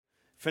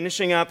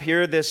Finishing up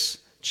here this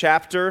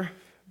chapter,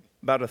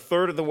 about a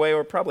third of the way,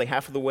 or probably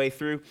half of the way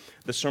through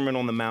the Sermon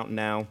on the Mount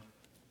now,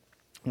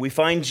 we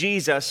find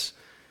Jesus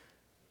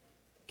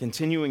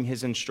continuing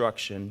his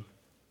instruction.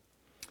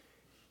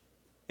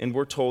 And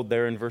we're told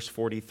there in verse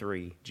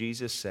 43,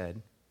 Jesus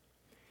said,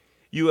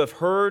 "You have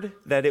heard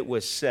that it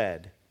was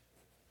said,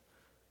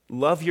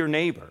 'Love your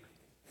neighbor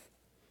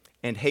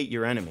and hate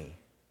your enemy.'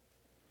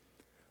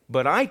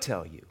 But I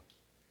tell you,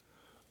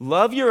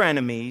 love your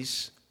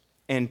enemies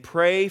and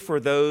pray for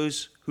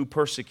those who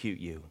persecute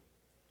you,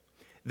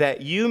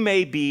 that you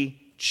may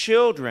be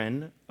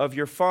children of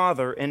your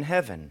Father in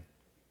heaven.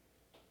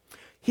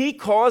 He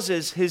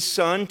causes his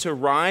sun to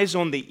rise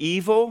on the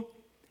evil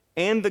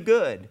and the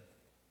good,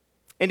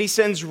 and he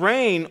sends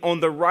rain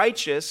on the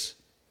righteous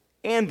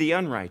and the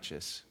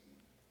unrighteous.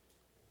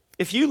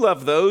 If you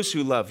love those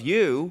who love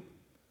you,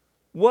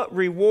 what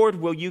reward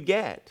will you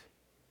get?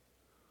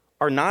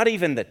 Are not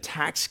even the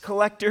tax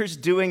collectors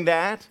doing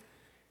that?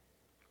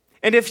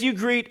 And if you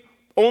greet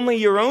only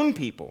your own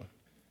people,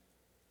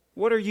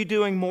 what are you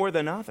doing more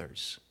than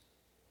others?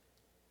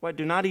 Why,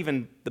 do not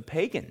even the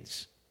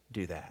pagans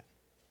do that?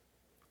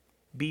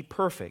 Be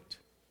perfect,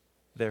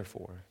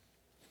 therefore,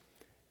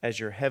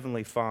 as your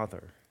heavenly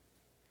Father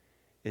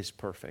is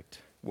perfect."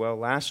 Well,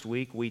 last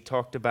week we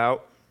talked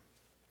about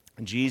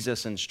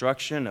Jesus'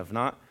 instruction of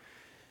not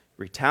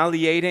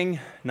retaliating,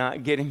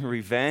 not getting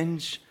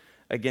revenge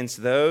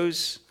against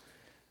those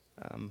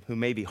who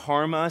maybe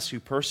harm us, who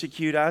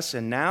persecute us.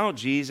 And now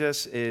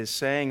Jesus is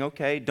saying,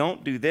 okay,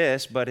 don't do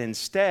this, but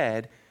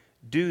instead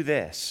do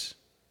this.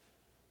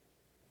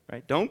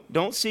 Right?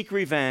 Don't seek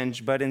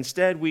revenge, but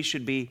instead we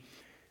should be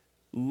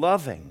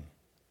loving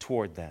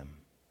toward them.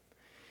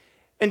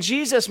 And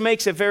Jesus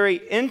makes a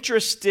very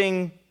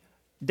interesting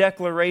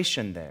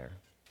declaration there.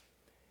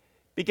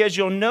 Because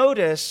you'll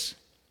notice,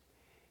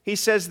 he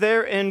says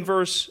there in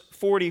verse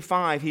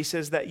 45, he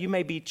says that you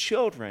may be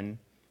children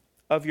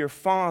of your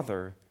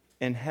Father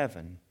in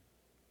heaven.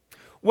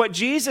 What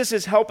Jesus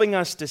is helping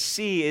us to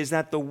see is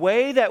that the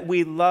way that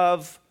we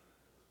love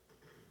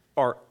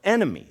our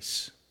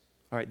enemies,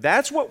 all right,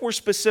 that's what we're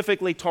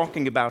specifically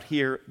talking about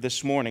here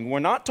this morning. We're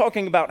not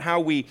talking about how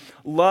we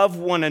love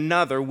one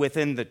another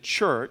within the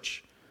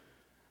church.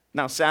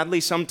 Now,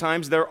 sadly,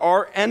 sometimes there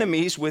are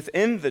enemies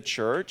within the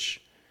church.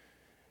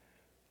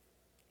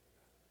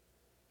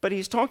 But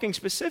he's talking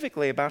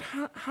specifically about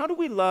how do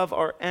we love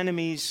our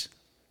enemies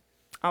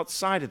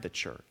outside of the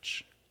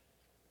church?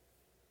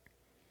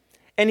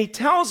 And he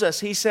tells us,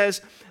 he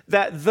says,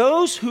 that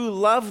those who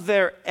love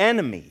their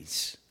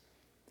enemies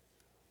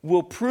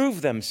will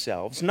prove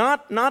themselves,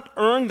 not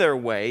earn their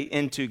way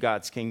into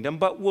God's kingdom,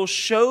 but will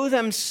show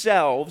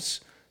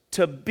themselves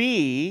to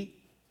be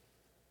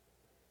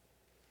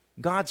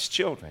God's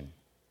children.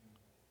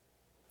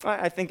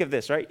 I think of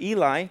this, right?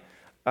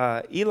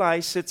 Eli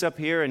sits up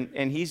here and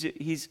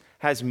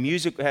has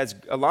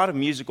a lot of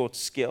musical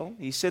skill.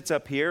 He sits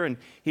up here and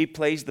he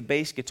plays the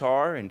bass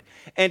guitar and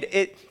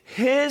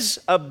his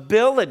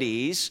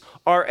abilities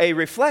are a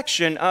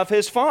reflection of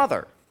his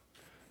father,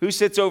 who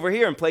sits over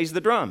here and plays the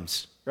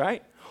drums,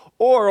 right?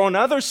 Or on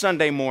other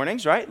Sunday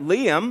mornings, right?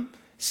 Liam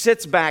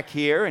sits back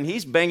here and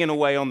he's banging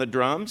away on the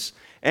drums.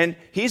 And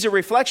he's a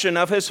reflection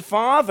of his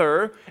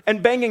father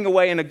and banging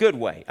away in a good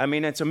way. I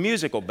mean, it's a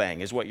musical bang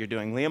is what you're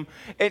doing, Liam.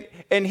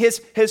 And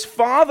his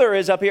father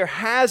is up here,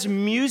 has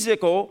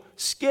musical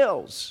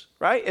skills,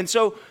 right? And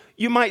so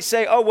you might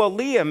say, oh, well,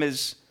 Liam,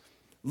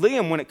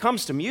 when it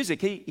comes to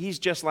music, he's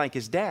just like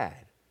his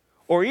dad.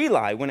 Or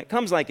Eli, when it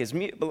comes to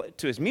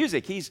his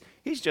music, he's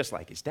just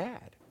like his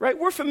dad, right?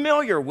 We're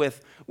familiar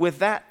with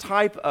that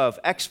type of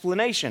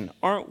explanation,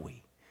 aren't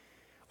we?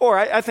 Or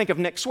I think of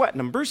Nick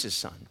Swetnam, Bruce's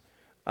son.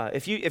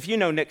 If you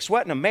know Nick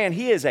Swetnam, man,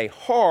 he is a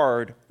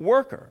hard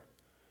worker.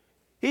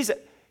 He's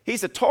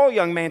a tall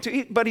young man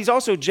too, but he's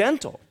also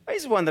gentle.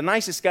 He's one of the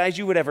nicest guys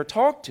you would ever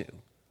talk to.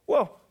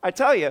 Well, I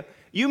tell you,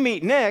 you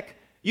meet Nick,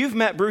 you've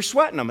met Bruce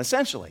Swetnam,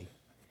 essentially.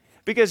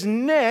 Because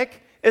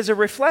Nick is a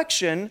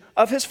reflection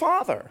of his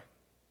father.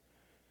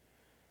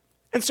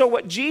 And so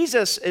what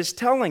Jesus is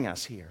telling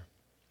us here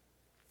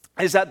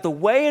is that the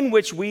way in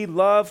which we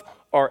love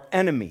our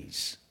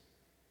enemies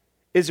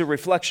is a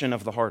reflection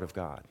of the heart of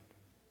God.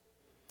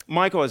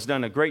 Michael has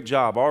done a great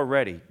job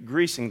already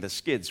greasing the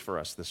skids for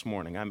us this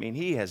morning. I mean,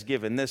 he has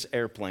given this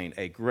airplane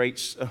a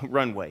great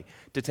runway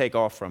to take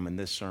off from in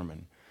this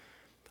sermon,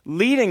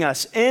 leading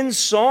us in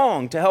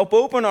song to help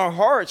open our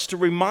hearts to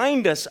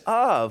remind us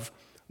of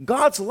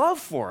God's love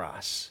for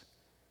us.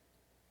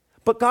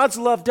 But God's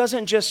love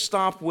doesn't just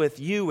stop with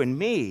you and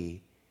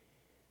me.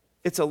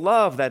 It's a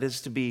love that is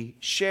to be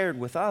shared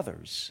with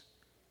others.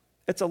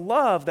 It's a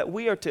love that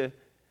we are to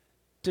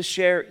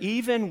share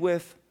even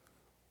with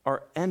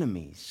our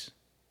enemies.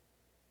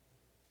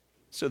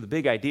 So the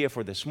big idea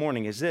for this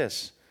morning is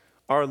this: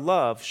 our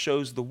love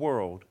shows the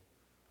world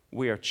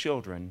we are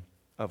children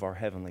of our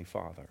Heavenly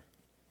Father.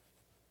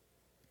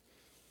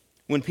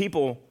 When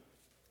people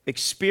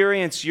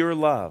experience your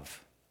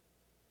love,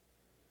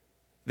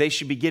 they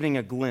should be getting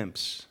a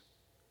glimpse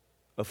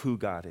of who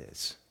God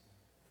is.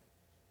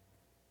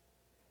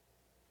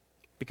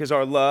 because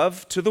our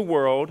love to the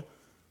world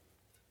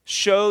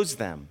shows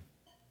them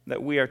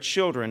that we are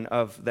children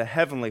of the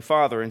Heavenly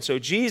Father. And so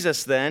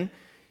Jesus then,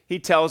 he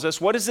tells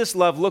us, what does this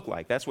love look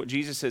like? That's what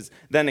Jesus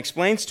then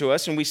explains to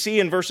us. And we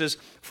see in verses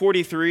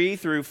 43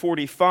 through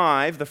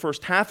 45, the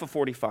first half of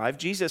 45,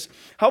 Jesus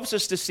helps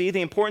us to see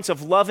the importance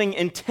of loving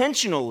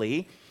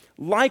intentionally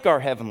like our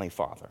Heavenly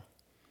Father.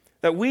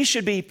 That we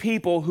should be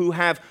people who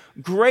have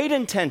great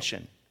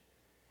intention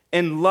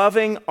in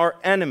loving our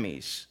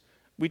enemies.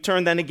 We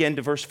turn then again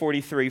to verse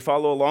 43.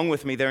 Follow along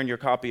with me there in your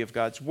copy of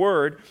God's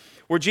Word,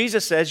 where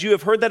Jesus says, "You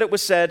have heard that it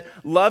was said,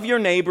 'Love your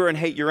neighbor and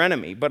hate your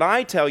enemy.' But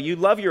I tell you,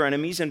 love your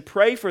enemies and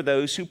pray for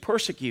those who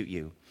persecute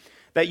you,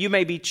 that you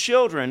may be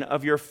children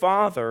of your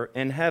Father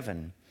in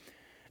heaven."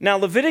 Now,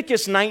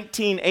 Leviticus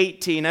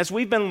 19:18, as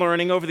we've been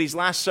learning over these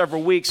last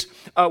several weeks,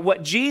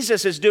 what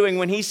Jesus is doing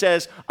when he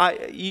says,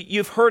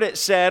 "You've heard it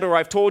said," or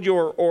 "I've told you,"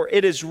 or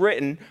 "it is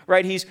written,"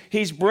 right?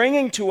 He's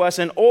bringing to us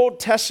an Old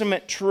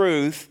Testament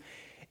truth,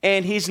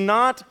 and he's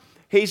not.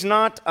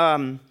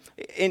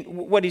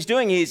 What he's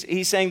doing,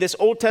 he's saying this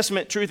Old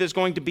Testament truth is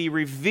going to be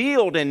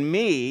revealed in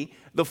me.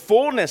 The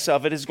fullness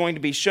of it is going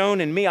to be shown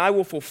in me. I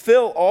will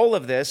fulfill all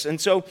of this. And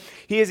so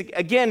he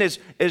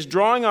is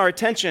drawing our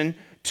attention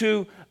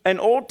to an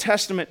Old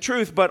Testament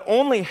truth, but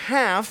only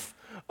half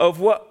of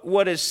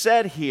what is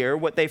said here,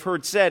 what they've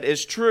heard said,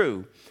 is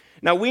true.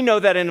 Now we know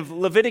that in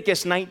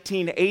Leviticus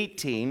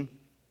 19:18,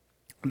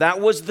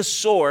 that was the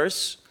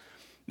source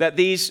that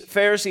these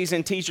Pharisees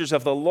and teachers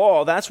of the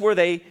law, that's where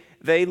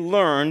they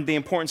learned the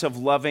importance of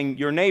loving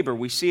your neighbor.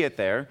 We see it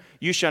there.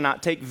 "You shall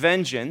not take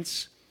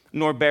vengeance,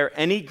 nor bear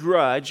any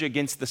grudge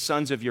against the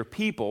sons of your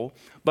people,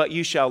 but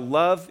you shall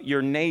love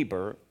your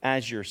neighbor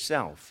as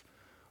yourself.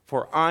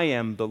 For I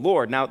am the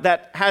Lord." Now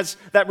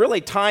that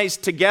really ties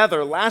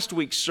together last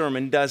week's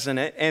sermon, doesn't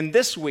it? And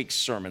this week's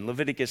sermon,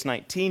 Leviticus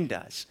 19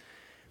 does.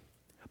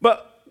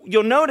 But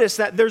you'll notice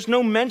that there's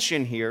no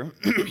mention here,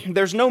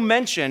 there's no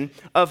mention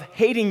of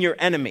hating your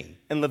enemy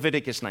in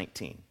Leviticus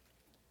 19.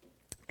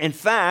 In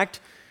fact,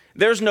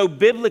 there's no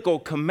biblical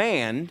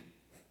command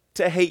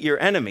to hate your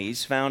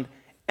enemies found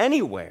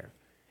anywhere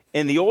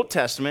in the Old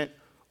Testament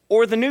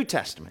or the New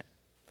Testament.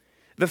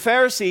 The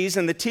Pharisees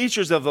and the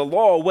teachers of the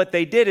law, what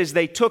they did is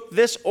they took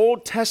this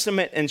Old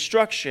Testament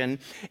instruction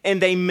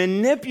and they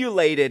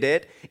manipulated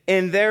it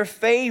in their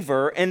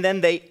favor, and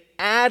then they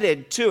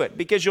added to it.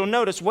 Because you'll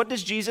notice, what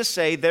does Jesus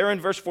say there in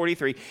verse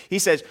 43? He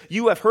says,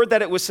 "You have heard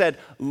that it was said,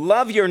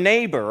 'Love your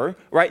neighbor,'"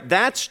 right?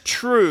 That's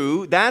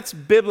true. That's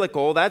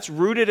biblical. That's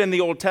rooted in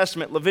the Old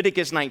Testament,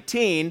 Leviticus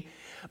 19.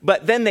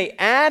 But then they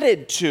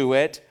added to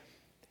it,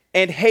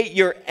 "and hate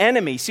your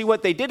enemy." See,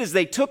 what they did is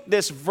they took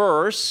this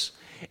verse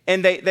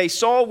and they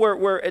saw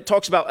where it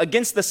talks about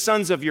against the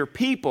sons of your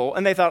people,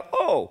 and they thought,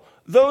 oh,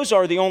 those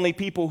are the only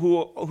people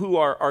who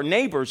our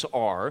neighbors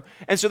are.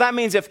 And so that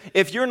means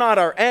if you're not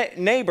our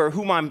neighbor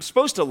whom I'm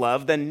supposed to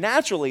love, then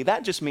naturally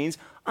that just means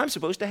I'm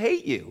supposed to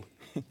hate you.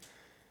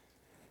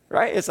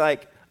 Right? It's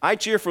like, I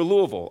cheer for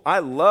Louisville. I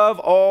love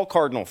all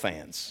Cardinal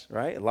fans,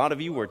 right? A lot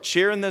of you were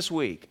cheering this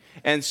week.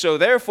 And so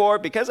therefore,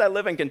 because I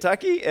live in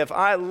Kentucky, if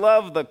I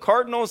love the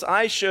Cardinals,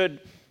 I should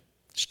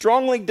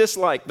strongly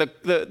dislike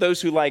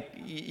those who like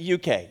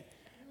UK.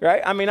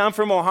 Right? I mean, I'm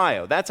from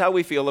Ohio. That's how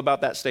we feel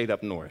about that state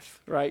up north,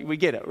 right? We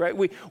get it, right?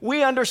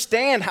 We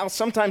understand how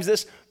sometimes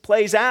this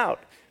plays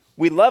out.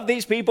 We love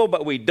these people,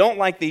 but we don't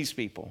like these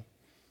people.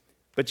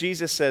 But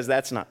Jesus says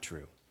that's not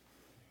true.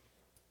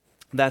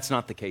 That's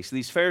not the case.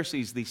 These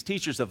Pharisees, these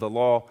teachers of the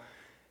law,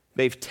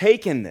 they've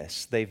taken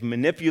this, they've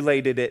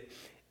manipulated it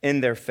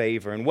in their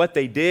favor. And what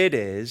they did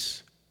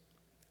is,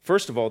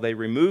 first of all, they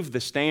removed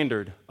the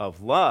standard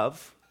of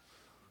love.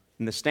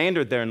 And the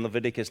standard there in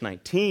Leviticus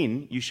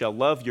 19, "You shall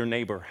love your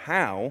neighbor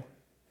how?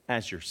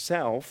 As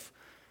yourself."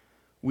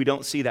 We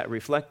don't see that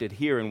reflected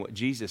here in what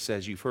Jesus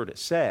says, "You've heard it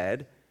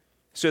said."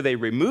 So they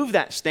remove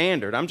that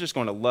standard. I'm just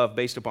going to love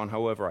based upon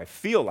however I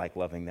feel like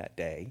loving that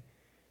day.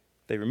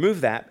 They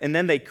remove that, and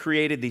then they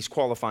created these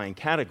qualifying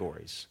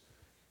categories: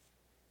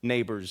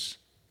 neighbors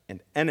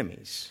and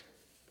enemies.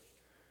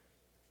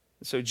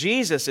 So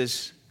Jesus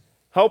is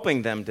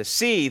helping them to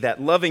see that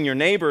loving your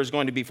neighbor is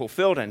going to be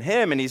fulfilled in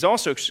him, and he's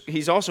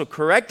also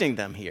correcting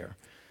them here.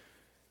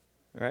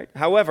 Right?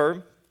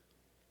 However,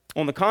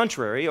 on the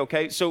contrary,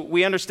 okay, so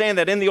we understand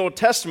that in the Old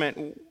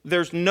Testament,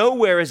 there's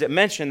nowhere is it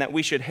mentioned that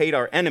we should hate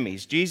our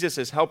enemies. Jesus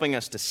is helping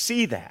us to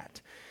see that.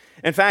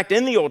 In fact,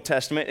 in the Old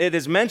Testament, it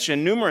is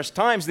mentioned numerous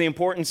times the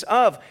importance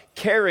of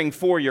caring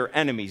for your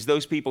enemies,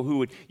 those people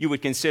who you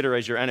would consider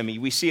as your enemy.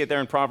 We see it there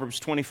in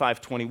Proverbs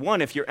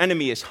 25:21. "If your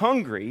enemy is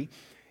hungry,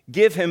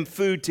 give him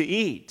food to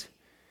eat.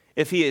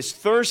 If he is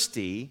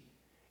thirsty,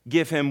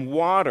 give him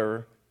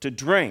water to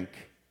drink."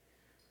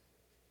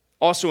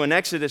 Also in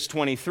Exodus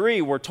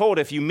 23, we're told,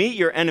 "If you meet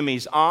your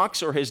enemy's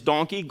ox or his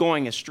donkey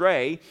going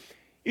astray,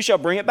 you shall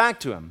bring it back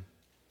to him.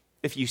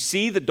 If you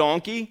see the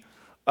donkey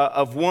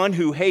of one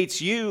who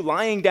hates you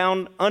lying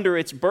down under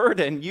its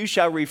burden, you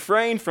shall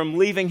refrain from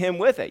leaving him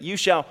with it. You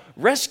shall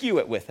rescue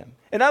it with him."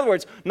 In other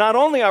words, not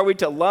only are we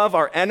to love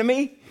our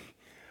enemy,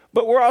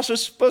 but we're also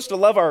supposed to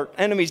love our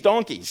enemy's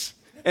donkeys,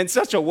 in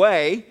such a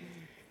way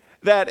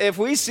that if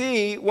we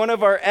see one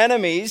of our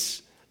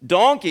enemies'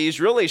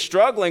 donkeys really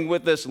struggling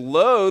with this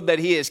load that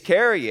he is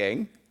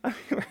carrying,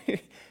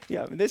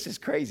 this is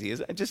crazy.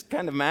 Just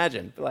kind of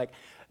imagine, like,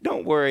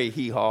 don't worry,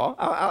 hee-haw,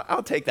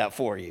 I'll take that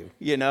for you,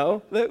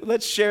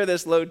 Let's share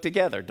this load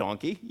together,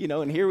 donkey,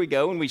 and here we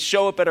go. And we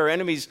show up at our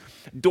enemy's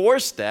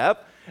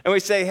doorstep, and we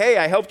say, hey,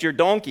 I helped your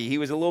donkey. He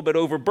was a little bit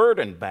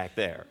overburdened back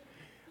there.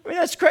 I mean,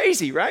 that's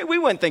crazy, right? We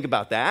wouldn't think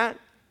about that.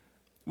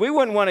 We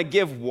wouldn't want to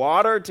give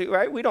water to,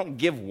 right? We don't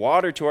give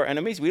water to our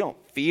enemies. We don't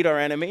feed our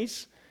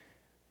enemies.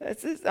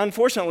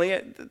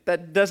 Unfortunately,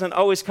 that doesn't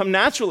always come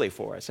naturally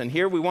for us. And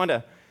here we want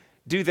to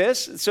do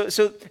this.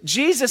 So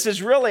Jesus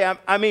is really,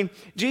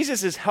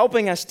 Jesus is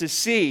helping us to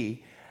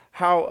see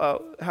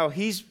how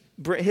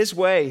his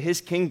way,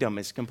 his kingdom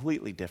is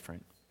completely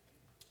different.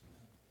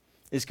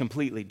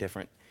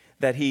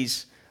 That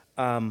he's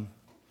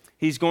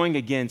going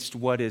against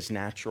what is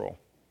natural,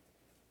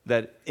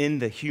 that in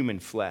the human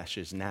flesh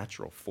is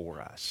natural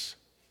for us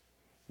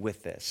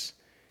with this.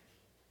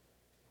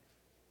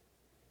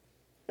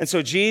 And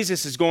so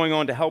Jesus is going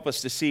on to help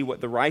us to see what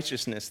the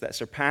righteousness that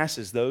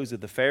surpasses those of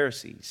the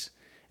Pharisees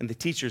and the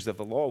teachers of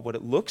the law, what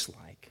it looks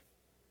like.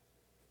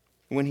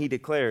 When he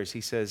declares, he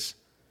says,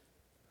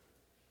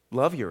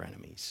 love your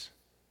enemies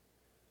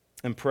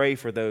and pray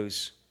for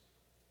those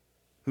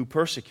who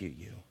persecute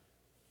you.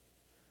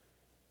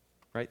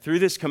 Right? Through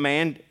this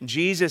command,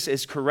 Jesus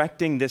is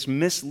correcting this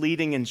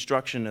misleading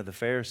instruction of the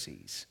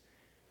Pharisees.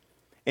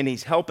 And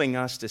he's helping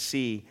us to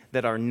see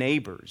that our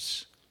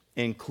neighbors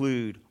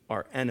include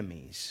our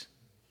enemies.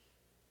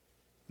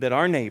 That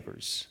our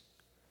neighbors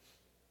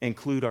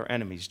include our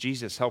enemies.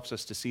 Jesus helps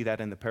us to see that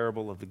in the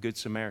parable of the Good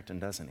Samaritan,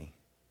 doesn't he?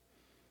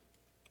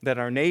 That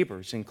our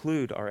neighbors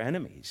include our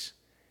enemies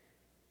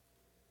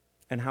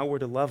and how we're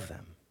to love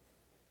them.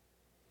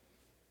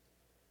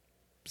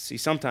 See,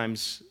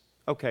 sometimes,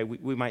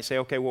 we might say,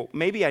 well,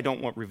 maybe I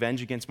don't want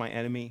revenge against my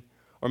enemy,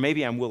 or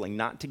maybe I'm willing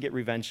not to get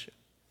revenge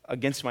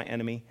against my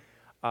enemy.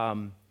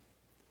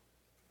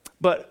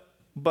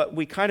 But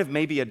we kind of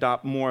maybe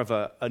adopt more of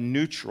a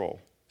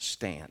neutral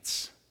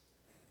stance.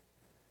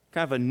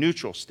 Kind of a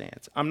neutral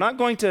stance. I'm not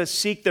going to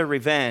seek their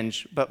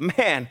revenge, but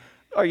man,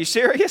 are you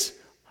serious?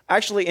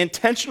 Actually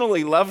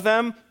intentionally love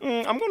them?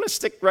 I'm going to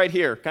stick right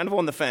here, kind of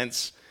on the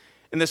fence,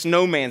 in this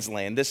no man's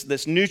land,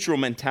 this neutral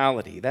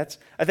mentality.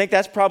 I think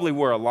that's probably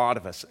where a lot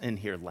of us in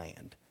here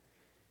land.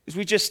 Is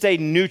we just stay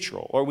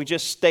neutral, or we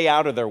just stay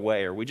out of their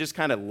way, or we just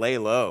kind of lay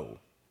low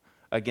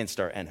against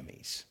our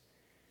enemies.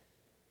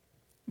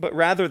 But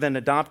rather than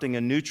adopting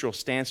a neutral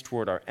stance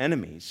toward our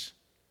enemies,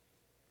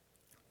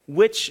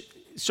 which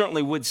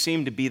certainly would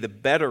seem to be the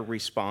better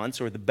response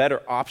or the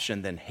better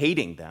option than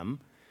hating them,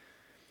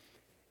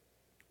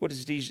 what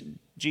does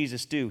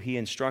Jesus do? He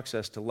instructs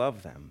us to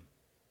love them.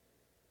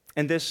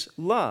 And this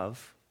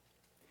love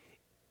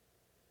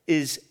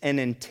is an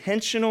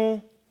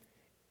intentional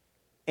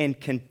and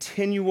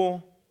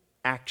continual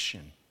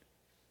action.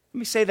 Let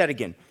me say that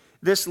again.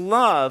 This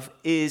love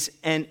is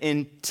an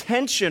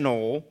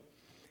intentional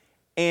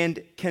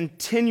and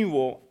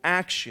continual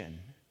action.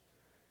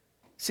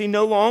 See,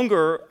 no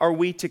longer are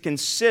we to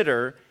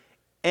consider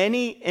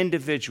any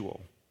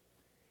individual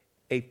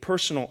a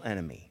personal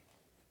enemy.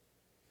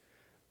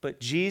 But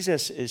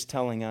Jesus is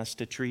telling us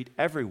to treat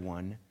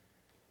everyone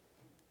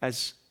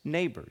as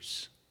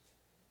neighbors,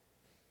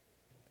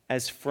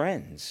 as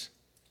friends.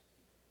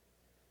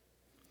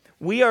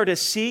 We are to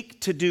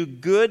seek to do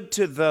good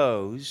to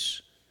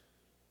those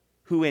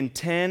who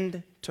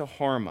intend to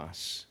harm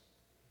us.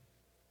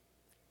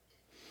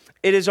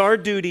 It is our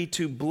duty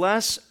to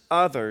bless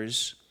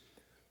others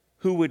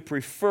who would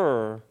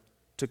prefer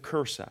to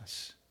curse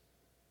us.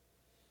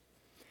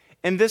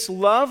 And this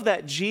love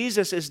that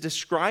Jesus is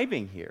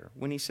describing here,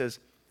 when he says,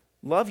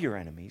 love your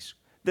enemies,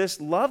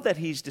 this love that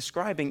he's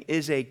describing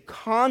is a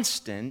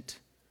constant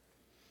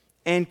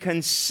and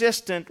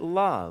consistent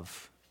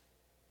love.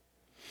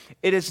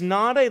 It is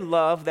not a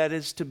love that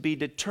is to be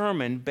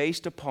determined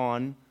based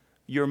upon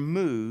your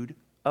mood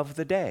of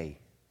the day.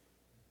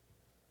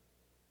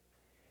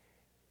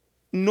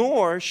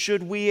 Nor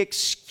should we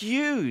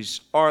excuse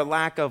our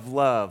lack of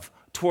love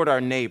toward our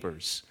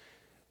neighbors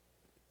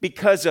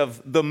because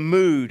of the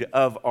mood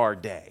of our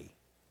day.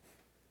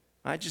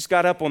 I just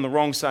got up on the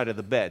wrong side of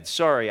the bed.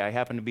 Sorry, I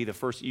happened to be the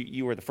first,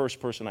 you were the first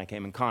person I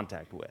came in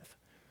contact with,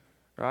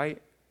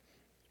 right?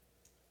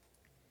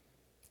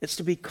 It's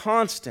to be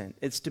constant.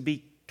 It's to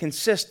be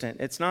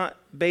consistent. It's not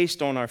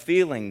based on our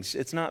feelings.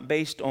 It's not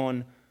based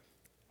on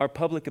our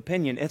public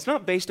opinion. It's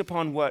not based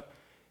upon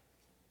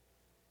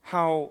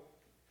how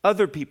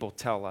other people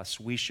tell us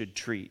we should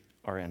treat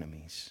our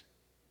enemies.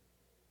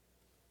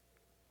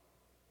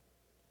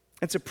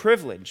 It's a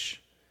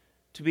privilege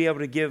to be able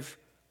to give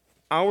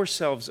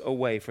ourselves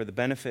away for the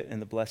benefit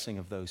and the blessing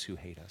of those who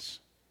hate us.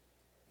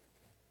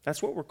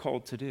 That's what we're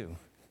called to do.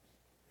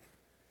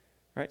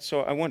 Right?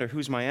 So I wonder,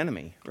 who's my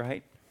enemy,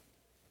 right?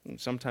 And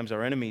sometimes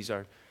our enemies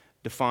are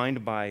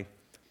defined by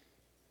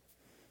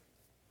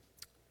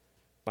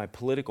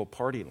political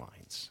party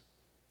lines.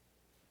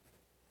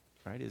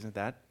 right? Isn't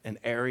that an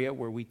area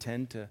where we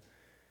tend to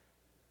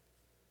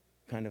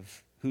kind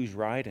of who's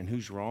right and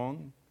who's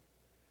wrong?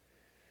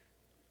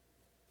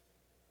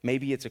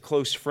 Maybe it's a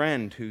close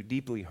friend who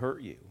deeply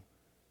hurt you.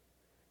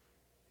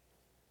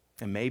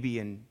 And maybe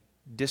in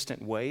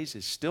distant ways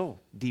is still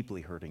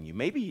deeply hurting you.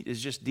 Maybe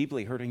it's just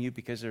deeply hurting you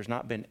because there's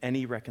not been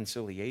any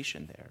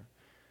reconciliation there.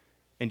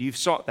 And you've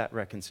sought that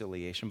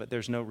reconciliation, but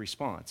there's no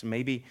response.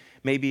 Maybe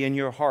in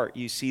your heart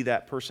you see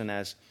that person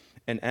as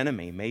an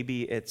enemy.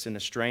 Maybe it's an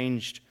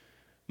estranged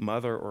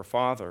mother or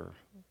father,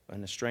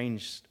 an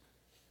estranged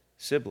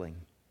sibling,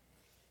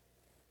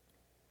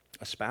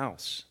 a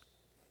spouse.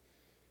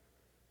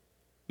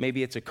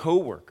 Maybe it's a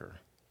coworker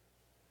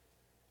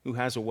who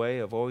has a way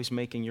of always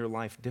making your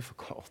life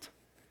difficult.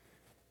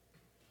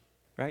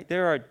 Right?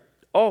 There are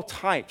all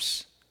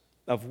types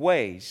of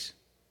ways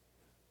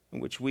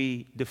in which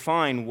we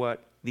define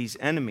what these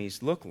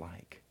enemies look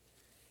like.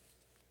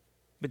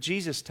 But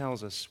Jesus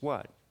tells us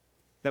what?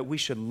 That we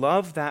should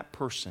love that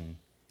person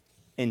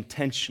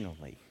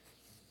intentionally.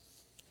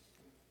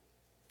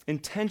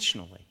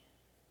 Intentionally.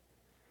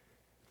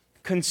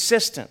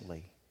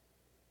 Consistently.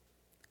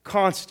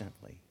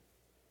 Constantly.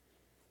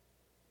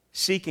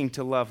 Seeking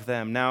to love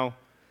them. Now,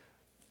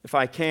 if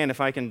I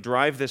can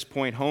drive this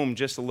point home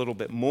just a little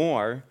bit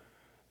more,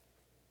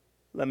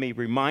 let me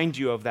remind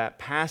you of that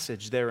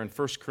passage there in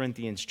 1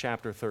 Corinthians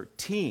chapter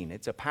 13.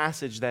 It's a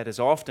passage that is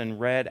often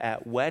read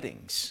at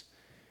weddings.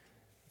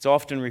 It's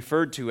often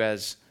referred to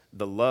as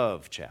the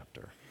love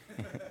chapter,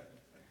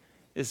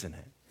 isn't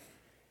it?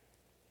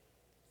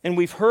 And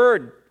we've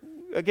heard,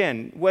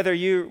 again, whether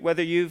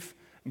you've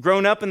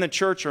grown up in the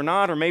church or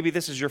not, or maybe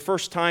this is your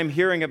first time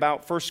hearing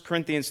about 1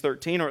 Corinthians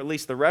 13, or at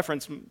least the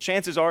reference,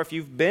 chances are if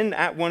you've been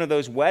at one of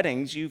those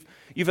weddings, you've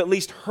at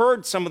least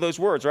heard some of those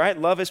words, right?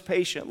 Love is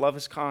patient, love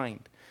is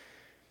kind.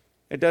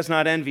 It does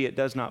not envy, it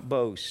does not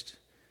boast.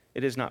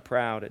 It is not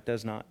proud, it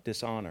does not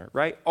dishonor,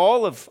 right?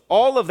 All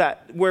of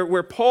that,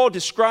 where Paul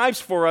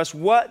describes for us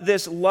what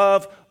this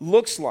love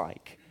looks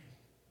like.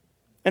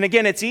 And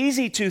again, it's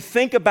easy to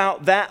think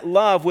about that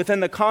love within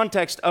the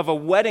context of a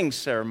wedding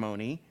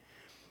ceremony.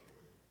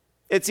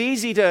 It's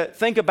easy to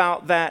think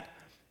about that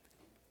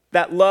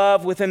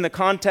love within the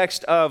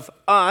context of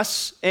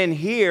us in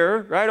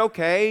here, right?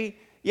 Okay,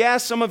 yeah,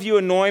 some of you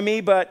annoy me,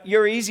 but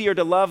you're easier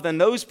to love than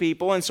those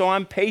people, and so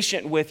I'm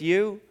patient with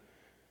you.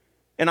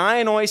 And I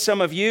annoy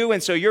some of you,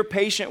 and so you're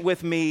patient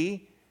with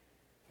me.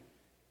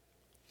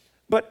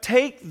 But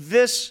take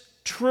this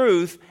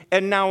truth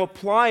and now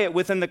apply it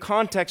within the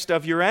context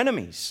of your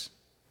enemies.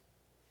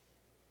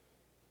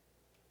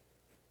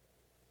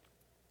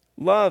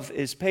 Love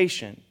is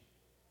patient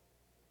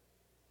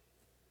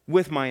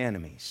with my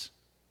enemies.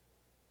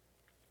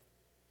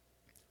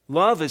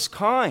 Love is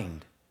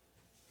kind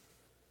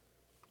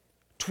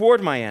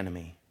toward my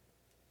enemy.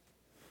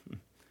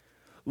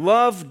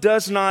 Love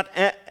does not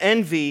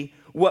envy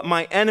what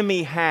my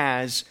enemy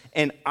has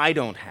and I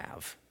don't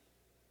have.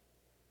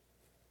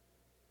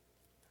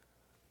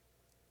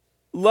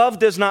 Love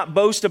does not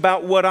boast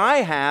about what I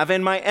have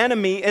and my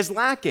enemy is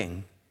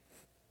lacking.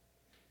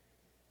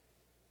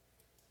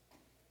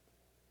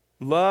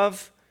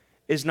 Love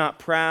is not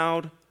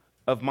proud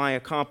of my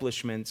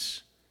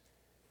accomplishments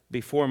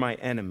before my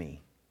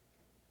enemy.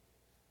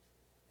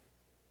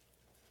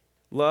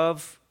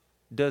 Love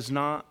does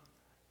not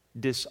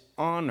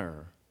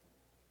dishonor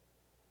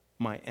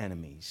my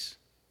enemies,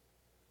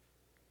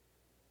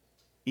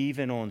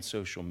 even on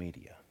social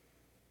media.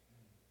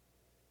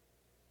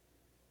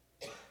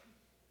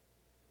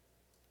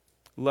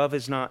 Love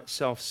is not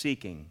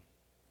self-seeking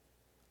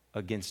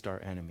against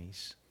our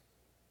enemies.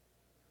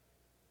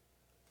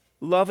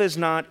 Love is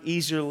not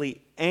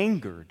easily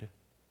angered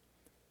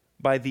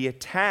by the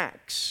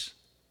attacks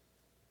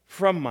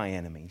from my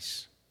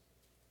enemies.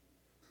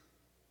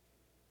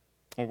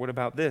 Or what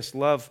about this?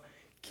 Love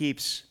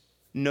keeps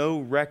no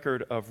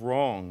record of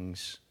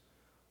wrongs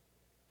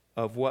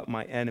of what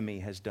my enemy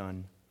has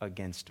done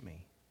against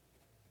me.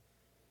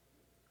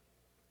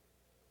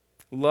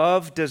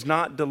 Love does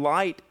not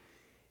delight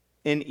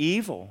in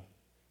evil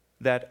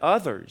that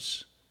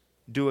others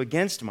do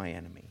against my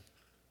enemy.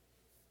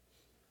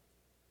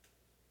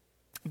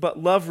 But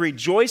love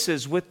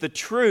rejoices with the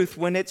truth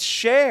when it's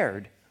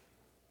shared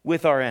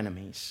with our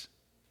enemies.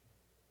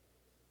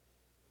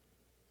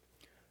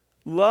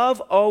 Love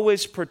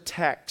always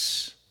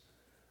protects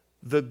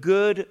the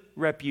good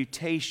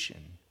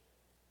reputation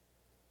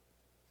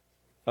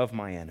of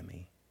my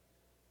enemy.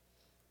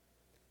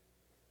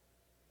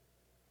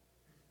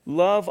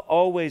 Love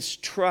always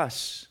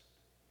trusts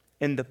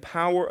in the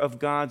power of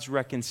God's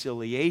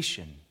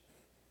reconciliation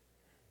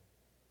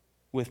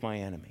with my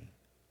enemy.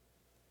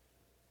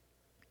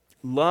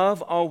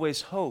 Love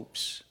always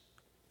hopes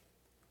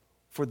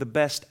for the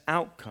best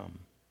outcome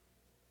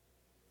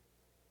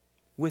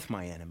with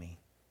my enemy.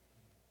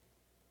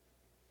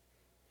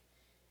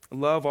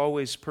 Love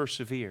always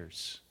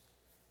perseveres.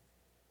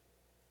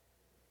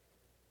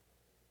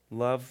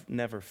 Love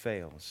never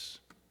fails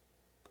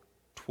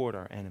toward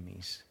our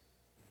enemies.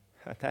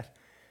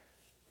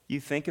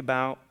 You think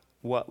about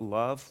what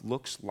love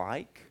looks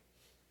like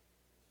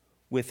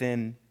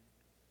within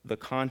the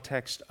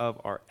context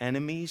of our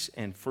enemies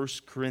in 1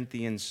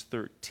 Corinthians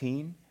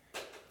 13.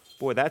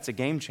 Boy, that's a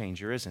game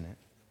changer, isn't it?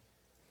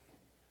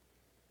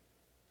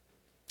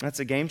 That's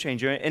a game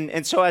changer.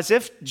 And so as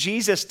if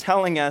Jesus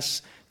telling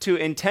us to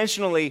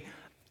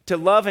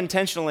love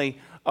intentionally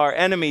our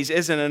enemies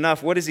isn't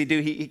enough, what does he do?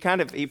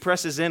 He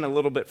presses in a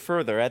little bit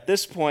further. At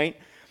this point,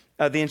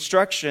 the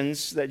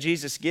instructions that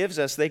Jesus gives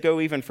us, they go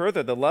even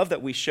further. The love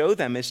that we show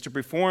them is to be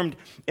performed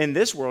in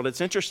this world.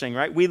 It's interesting,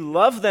 right? We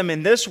love them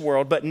in this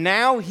world, but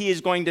now he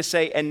is going to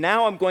say, and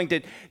now I'm going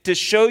to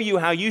show you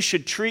how you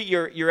should treat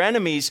your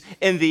enemies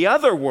in the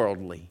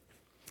otherworldly,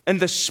 in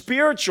the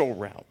spiritual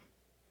realm.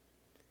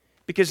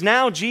 Because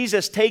now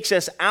Jesus takes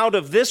us out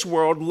of this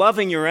world,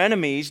 loving your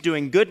enemies,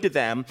 doing good to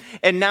them,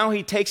 and now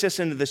he takes us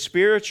into the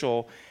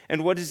spiritual.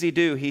 And what does he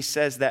do? He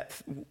says that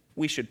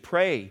we should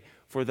pray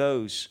for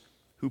those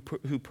who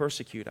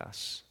persecute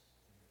us.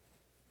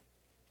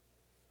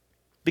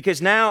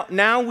 Because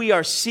now we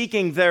are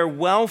seeking their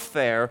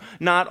welfare,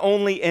 not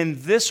only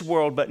in this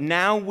world, but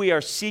now we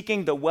are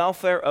seeking the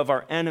welfare of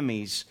our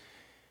enemies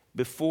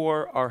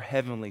before our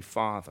Heavenly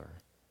Father.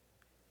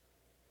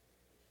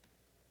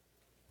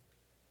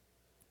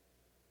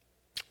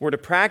 We're to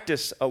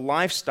practice a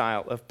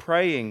lifestyle of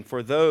praying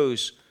for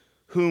those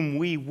whom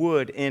we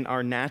would, in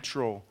our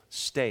natural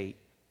state,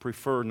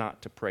 prefer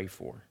not to pray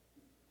for.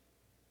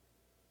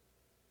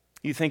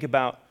 You think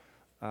about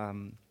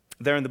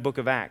there in the book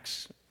of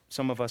Acts.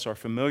 Some of us are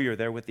familiar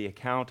there with the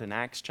account in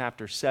Acts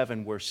chapter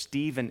 7 where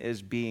Stephen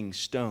is being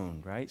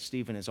stoned, right?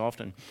 Stephen is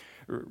often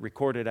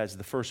recorded as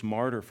the first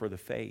martyr for the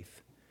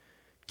faith,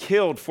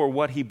 killed for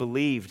what he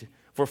believed,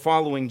 for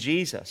following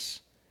Jesus.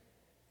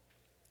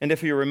 And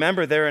if you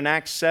remember there in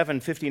Acts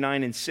 7,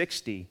 59 and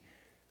 60,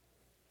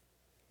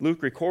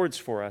 Luke records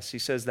for us, he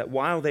says that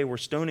while they were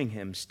stoning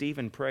him,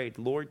 Stephen prayed,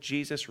 "Lord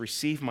Jesus,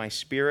 receive my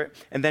spirit."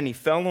 And then he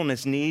fell on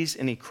his knees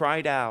and he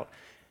cried out.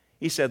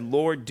 He said,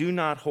 "Lord, do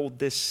not hold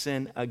this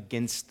sin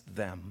against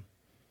them."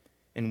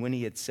 And when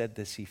he had said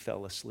this, he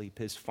fell asleep.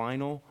 His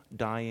final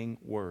dying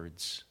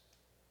words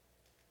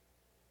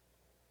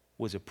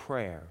was a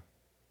prayer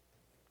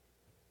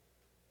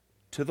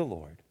to the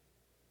Lord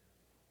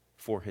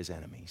for his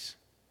enemies.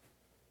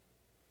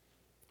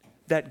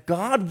 That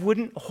God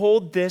wouldn't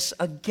hold this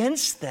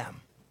against them.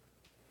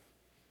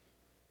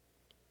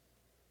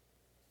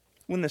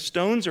 When the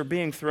stones are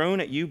being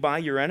thrown at you by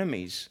your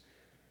enemies,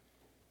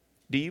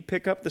 do you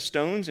pick up the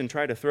stones and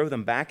try to throw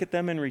them back at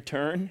them in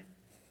return?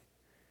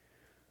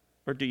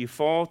 Or do you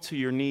fall to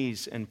your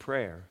knees in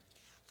prayer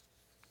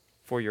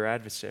for your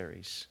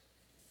adversaries?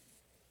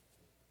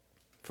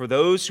 For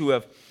those who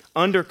have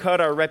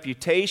undercut our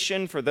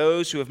reputation, for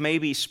those who have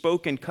maybe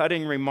spoken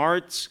cutting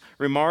remarks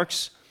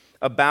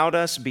about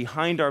us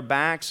behind our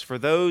backs, for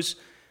those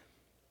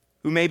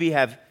who maybe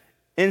have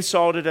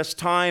insulted us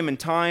time and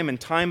time and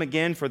time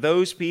again, for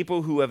those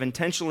people who have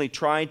intentionally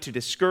tried to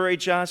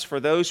discourage us, for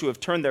those who have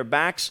turned their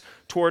backs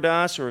toward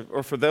us,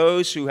 or for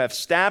those who have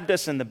stabbed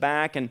us in the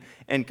back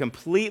and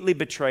completely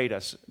betrayed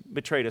us.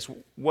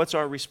 What's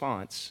our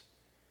response?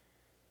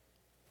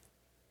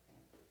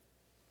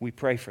 We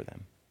pray for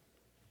them.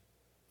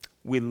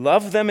 We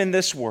love them in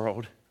this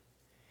world,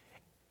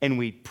 and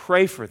we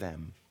pray for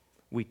them.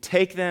 We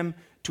take them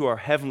to our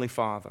Heavenly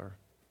Father.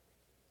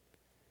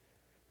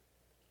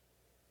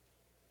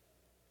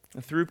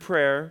 And through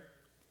prayer,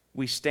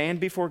 we stand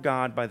before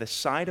God by the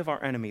side of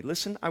our enemy.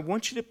 Listen, I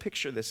want you to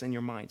picture this in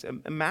your minds.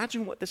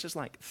 Imagine what this is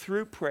like.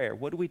 Through prayer,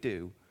 what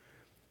do?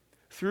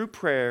 Through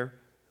prayer,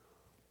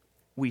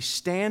 we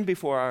stand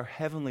before our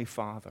Heavenly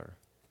Father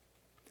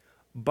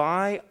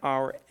by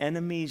our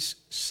enemy's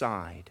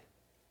side,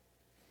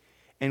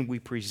 and we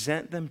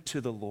present them to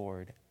the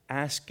Lord,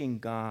 asking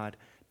God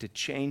to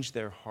change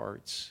their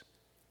hearts,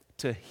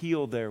 to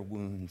heal their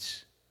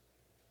wounds,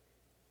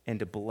 and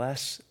to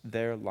bless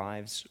their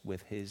lives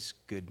with His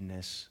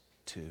goodness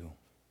too.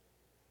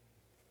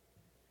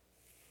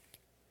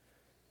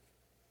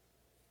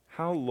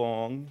 How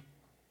long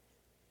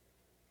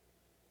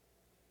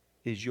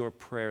is your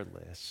prayer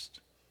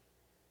list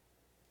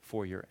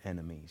for your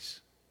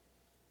enemies?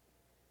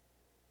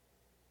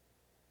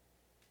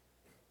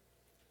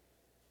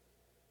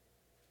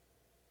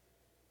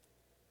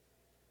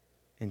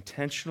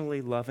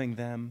 Intentionally loving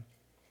them,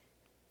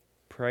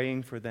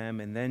 praying for them,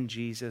 and then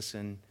Jesus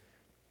in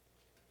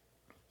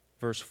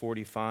verse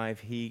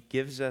 45, he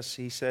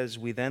says,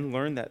 we then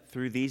learn that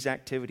through these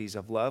activities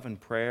of love and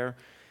prayer,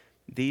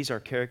 these are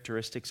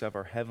characteristics of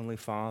our Heavenly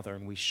Father,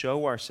 and we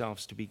show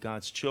ourselves to be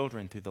God's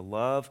children through the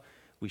love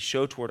we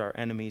show toward our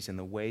enemies and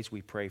the ways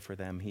we pray for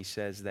them. He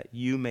says that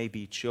you may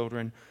be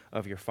children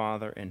of your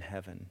Father in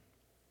heaven.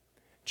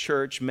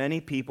 Church,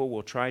 many people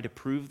will try to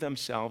prove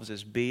themselves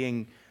as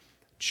being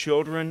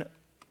children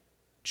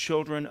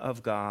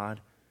of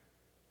God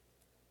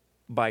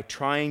by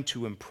trying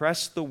to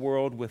impress the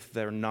world with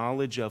their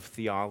knowledge of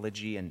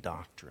theology and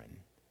doctrine.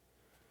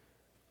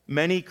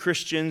 Many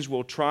Christians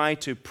will try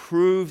to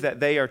prove that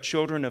they are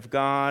children of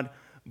God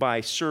by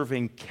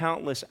serving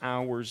countless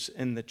hours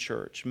in the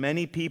church.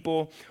 Many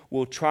people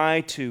will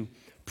try to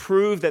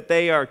prove that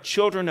they are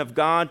children of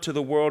God to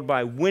the world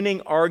by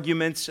winning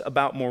arguments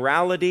about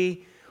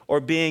morality or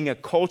being a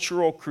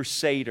cultural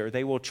crusader.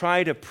 They will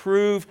try to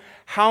prove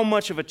how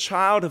much of a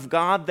child of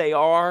God they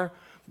are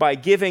by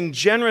giving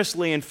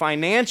generously and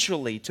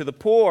financially to the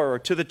poor or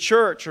to the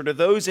church or to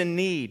those in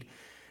need.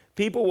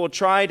 People will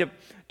try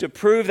to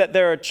prove that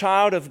they're a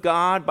child of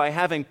God by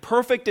having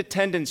perfect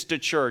attendance to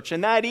church,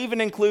 and that even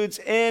includes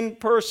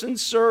in-person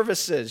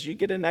services. You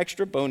get an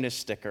extra bonus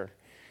sticker.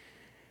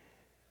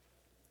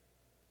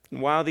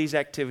 And while these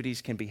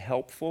activities can be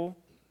helpful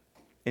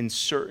in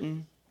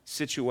certain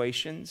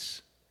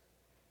situations,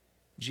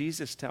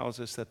 Jesus tells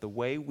us that the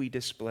way we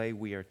display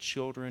we are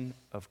children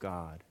of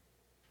God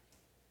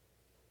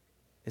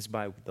is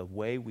by the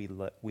way we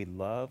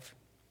love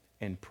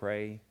and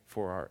pray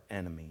for our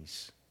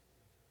enemies.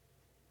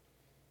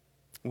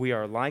 We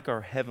are like our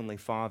Heavenly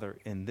Father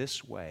in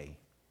this way,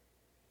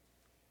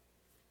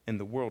 and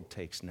the world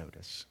takes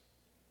notice.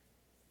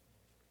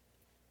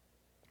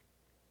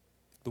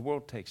 The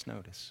world takes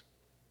notice.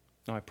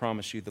 Now, I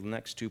promise you the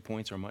next 2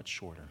 points are much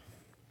shorter.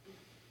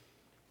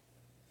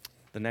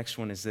 The next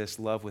one is this: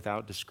 love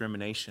without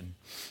discrimination,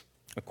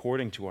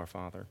 according to our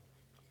Father.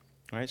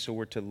 All right, so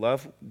we're to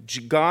love.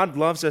 God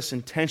loves us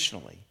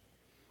intentionally.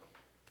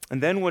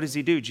 And then what does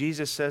he do?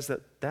 Jesus says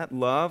that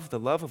love, the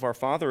love of our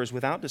Father, is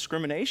without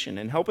discrimination.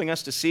 And helping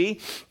us to see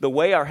the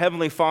way our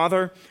Heavenly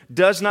Father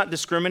does not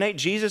discriminate,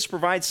 Jesus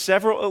provides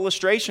several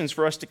illustrations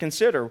for us to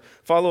consider.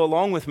 Follow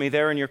along with me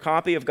there in your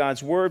copy of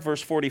God's Word,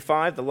 verse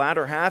 45, the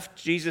latter half.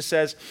 Jesus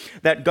says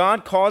that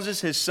God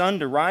causes his sun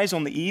to rise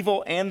on the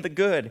evil and the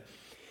good,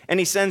 and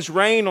he sends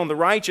rain on the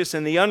righteous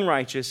and the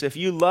unrighteous. If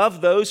you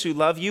love those who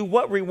love you,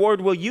 what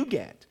reward will you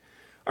get?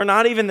 Are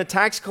not even the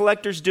tax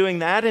collectors doing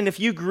that? And if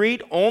you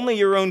greet only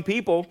your own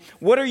people,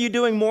 what are you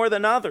doing more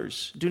than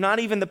others? Do not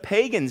even the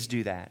pagans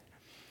do that?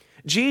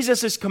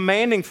 Jesus is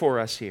commanding for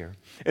us here.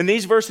 In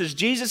these verses,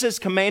 Jesus is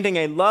commanding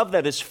a love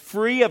that is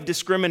free of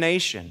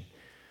discrimination,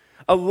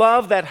 a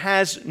love that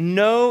has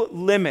no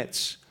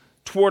limits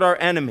toward our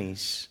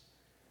enemies.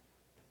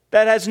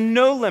 That has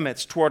no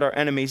limits toward our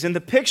enemies. And the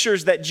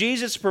pictures that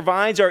Jesus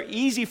provides are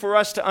easy for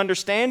us to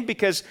understand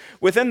because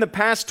within the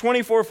past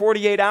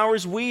 48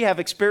 hours, we have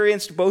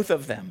experienced both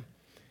of them.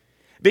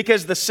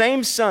 Because the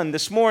same sun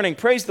this morning,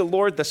 praise the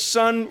Lord, the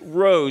sun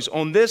rose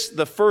on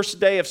the first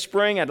day of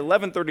spring at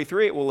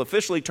 11:33. It will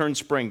officially turn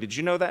spring. Did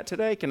you know that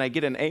today? Can I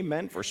get an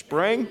amen for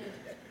spring?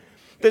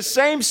 The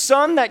same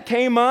sun that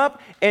came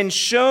up and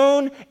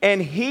shone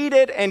and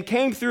heated and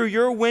came through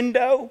your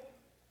window,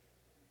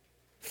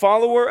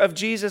 follower of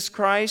Jesus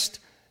Christ,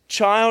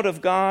 child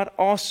of God,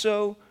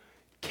 also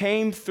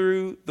came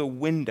through the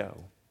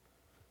window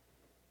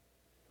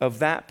of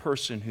that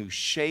person who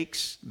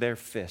shakes their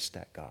fist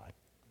at God.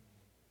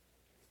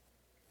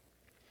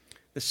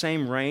 The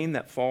same rain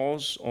that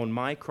falls on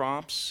my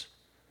crops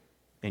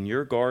in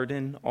your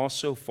garden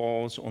also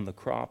falls on the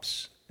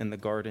crops and the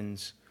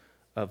gardens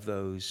of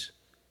those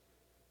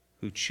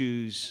who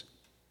choose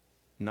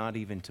not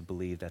even to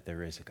believe that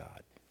there is a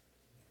God.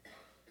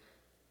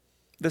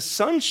 The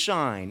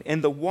sunshine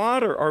and the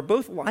water are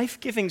both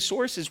life-giving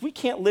sources. We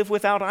can't live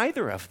without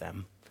either of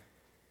them.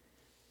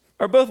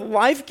 Are both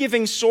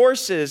life-giving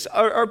sources,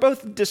 are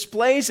both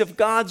displays of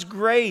God's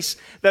grace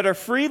that are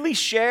freely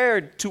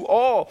shared to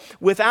all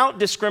without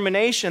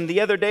discrimination. The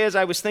other day as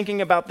I was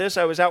thinking about this,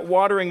 I was out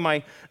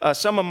watering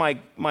some of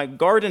my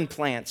garden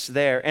plants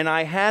there, and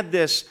I had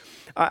this.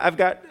 I've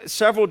got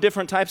several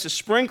different types of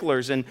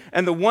sprinklers, and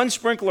the one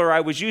sprinkler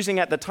I was using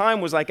at the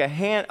time was like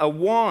a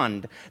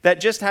wand that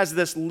just has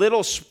this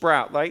little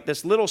sprout, like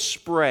this little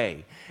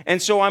spray.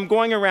 And so I'm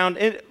going around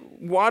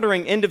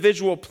watering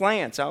individual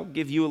plants. I'll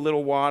give you a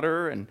little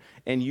water, and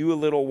you a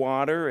little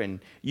water, and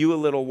you a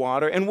little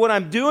water. And what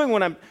I'm doing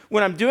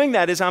when I'm doing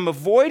that is I'm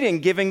avoiding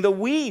giving the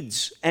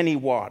weeds any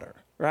water,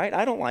 right?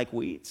 I don't like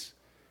weeds.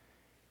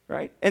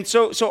 Right? And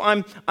so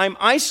I'm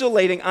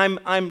isolating,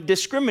 I'm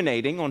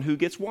discriminating on who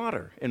gets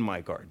water in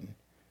my garden.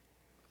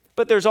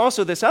 But there's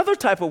also this other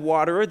type of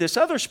waterer, this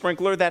other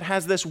sprinkler that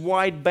has this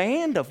wide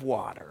band of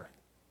water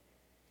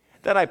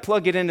that I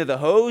plug it into the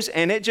hose,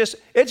 and it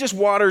just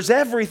waters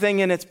everything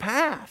in its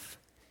path.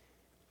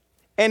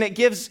 And it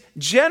gives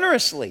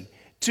generously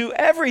to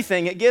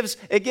everything. It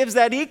gives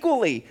that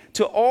equally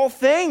to all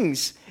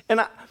things.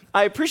 And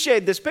I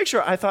appreciate this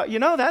picture. I thought,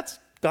 that's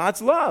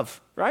God's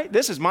love, right?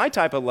 This is my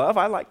type of love.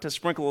 I like to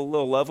sprinkle a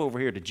little love over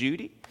here to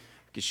Judy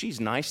because she's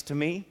nice to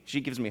me.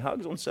 She gives me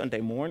hugs on Sunday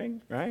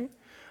morning, right?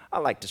 I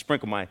like to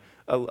sprinkle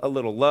a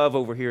little love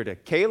over here to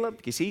Caleb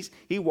because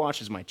he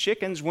watches my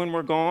chickens when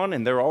we're gone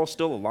and they're all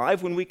still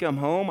alive when we come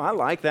home. I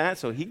like that,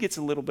 so he gets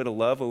a little bit of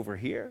love over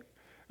here,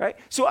 right?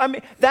 So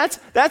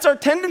that's our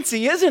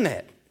tendency, isn't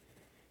it?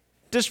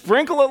 To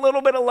sprinkle a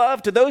little bit of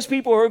love to those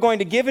people who are going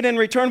to give it in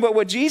return. But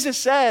what Jesus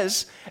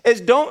says is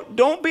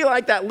don't be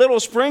like that little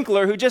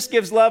sprinkler who just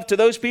gives love to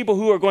those people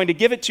who are going to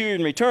give it to you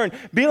in return.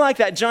 Be like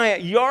that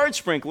giant yard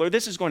sprinkler.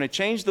 This is going to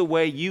change the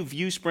way you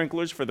view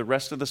sprinklers for the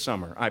rest of the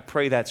summer. I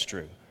pray that's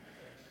true.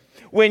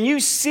 When you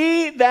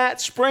see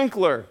that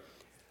sprinkler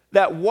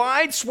that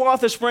wide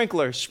swath of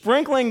sprinklers,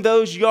 sprinkling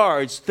those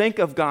yards, think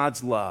of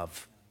God's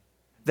love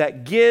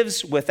that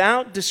gives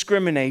without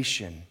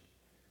discrimination.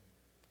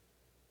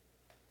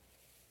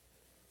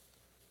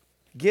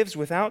 Gives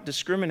without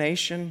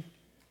discrimination.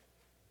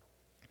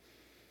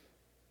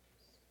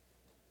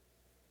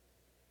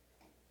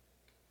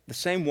 The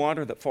same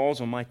water that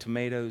falls on my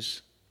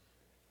tomatoes,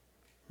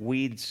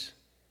 weeds,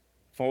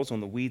 falls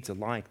on the weeds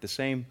alike. The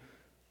same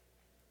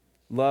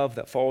love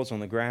that falls on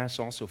the grass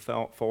also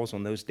falls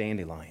on those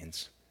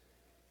dandelions.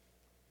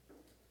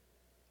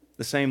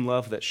 The same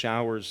love that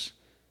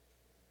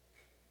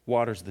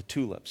waters the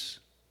tulips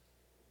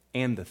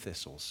and the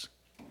thistles.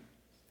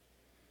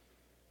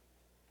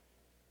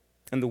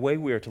 And the way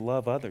we are to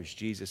love others,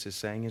 Jesus is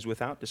saying, is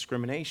without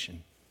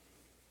discrimination.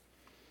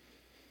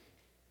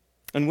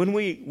 And when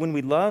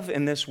we love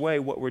in this way,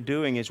 what we're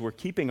doing is we're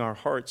keeping our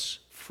hearts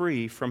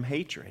free from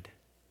hatred.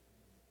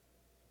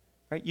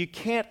 Right? You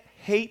can't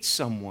hate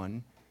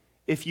someone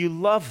if you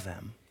love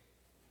them.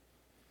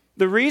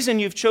 The reason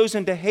you've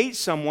chosen to hate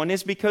someone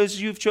is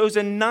because you've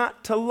chosen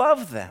not to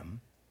love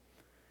them.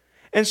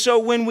 And so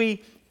when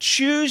we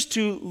choose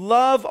to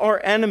love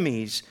our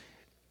enemies,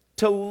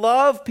 to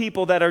love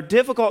people that are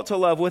difficult to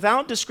love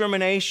without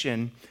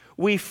discrimination,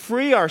 we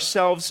free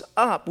ourselves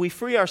up. We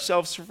free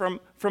ourselves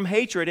from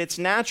hatred. It's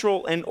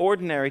natural and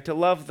ordinary to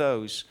love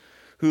those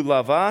who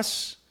love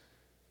us.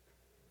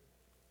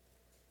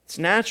 It's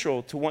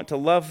natural to want to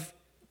love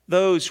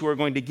those who are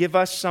going to give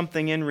us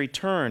something in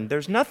return.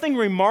 There's nothing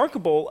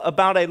remarkable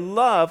about a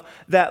love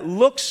that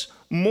looks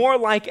more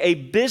like a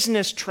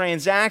business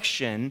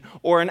transaction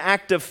or an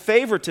act of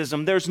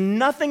favoritism. There's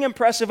nothing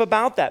impressive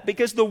about that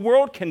because the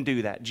world can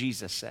do that,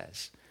 Jesus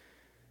says.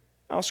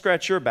 I'll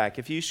scratch your back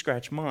if you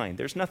scratch mine.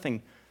 There's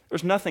nothing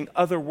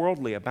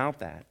otherworldly about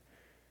that.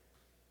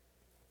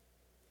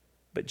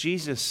 But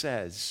Jesus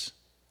says,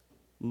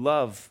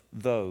 love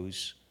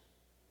those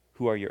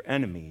who are your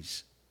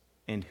enemies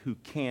and who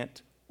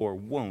can't or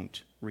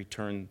won't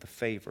return the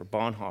favor.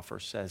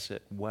 Bonhoeffer says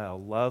it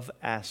well. Love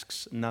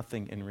asks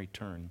nothing in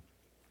return,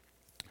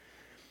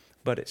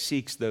 but it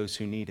seeks those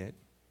who need it.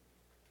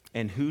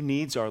 And who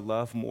needs our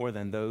love more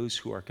than those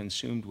who are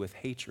consumed with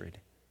hatred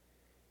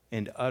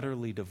and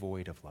utterly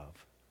devoid of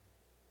love?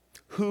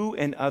 Who,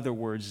 in other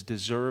words,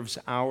 deserves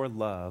our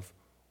love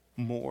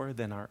more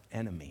than our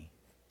enemy?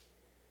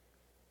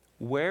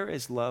 Where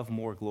is love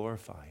more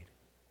glorified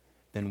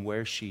than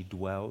where she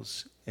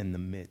dwells in the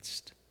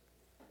midst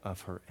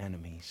of her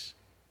enemies?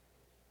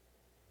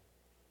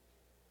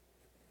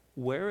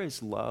 Where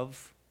is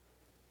love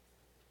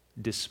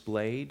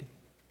displayed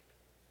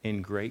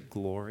in great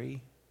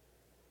glory?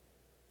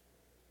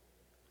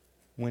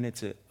 When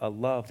it's a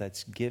love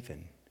that's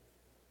given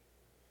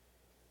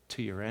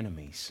to your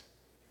enemies.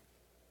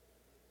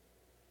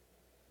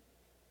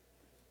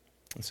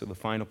 And so the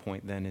final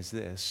point then is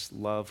this: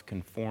 love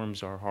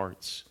conforms our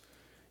hearts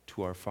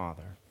to our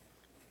Father.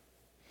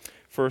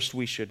 First,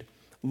 we should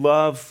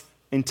love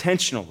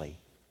intentionally.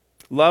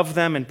 Love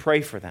them and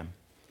pray for them.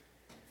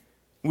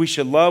 We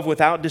should love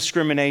without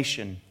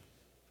discrimination.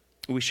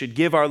 We should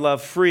give our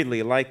love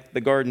freely like the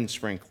garden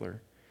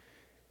sprinkler.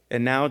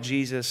 And now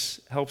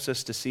Jesus helps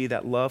us to see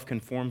that love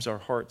conforms our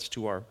hearts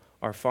to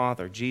our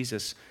Father.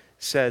 Jesus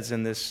says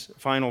in this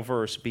final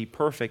verse, "Be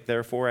perfect,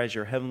 therefore, as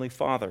your heavenly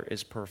Father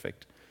is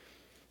perfect."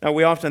 Now,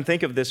 we often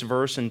think of this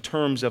verse in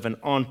terms of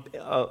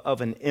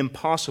an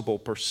impossible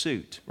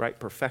pursuit, right?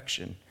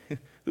 Perfection.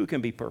 Who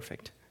can be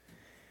perfect?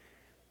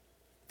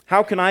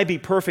 How can I be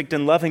perfect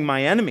in loving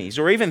my enemies?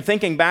 Or even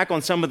thinking back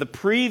on some of the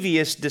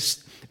previous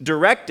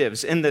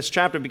directives in this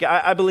chapter,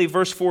 because I believe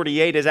verse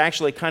 48 is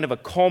actually kind of a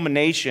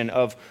culmination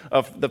of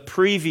the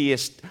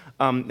previous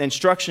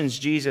instructions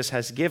Jesus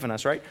has given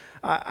us, right?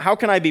 How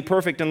can I be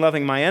perfect in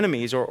loving my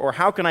enemies? Or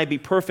how can I be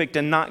perfect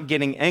in not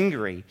getting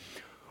angry?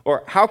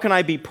 Or how can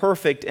I be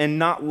perfect in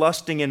not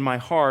lusting in my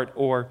heart?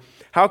 Or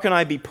how can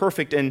I be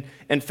perfect and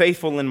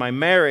faithful in my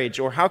marriage?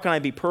 Or how can I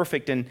be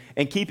perfect in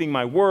keeping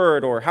my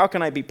word? Or how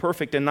can I be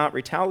perfect in not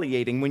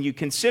retaliating? When you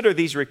consider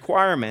these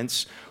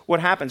requirements, what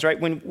happens, right?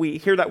 When we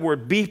hear that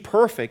word, be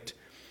perfect,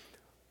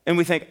 and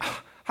we think,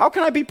 how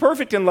can I be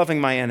perfect in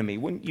loving my enemy?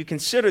 When you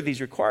consider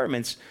these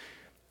requirements,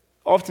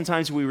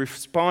 oftentimes we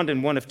respond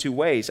in one of two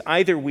ways.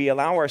 Either we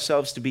allow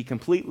ourselves to be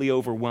completely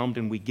overwhelmed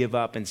and we give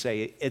up and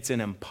say it's an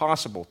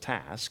impossible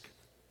task,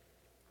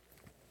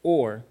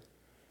 or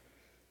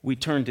we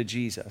turn to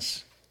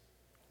Jesus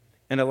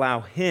and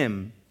allow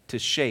Him to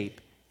shape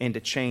and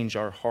to change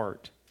our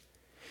heart.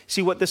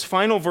 See, what this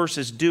final verse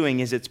is doing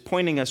is it's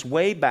pointing us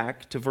way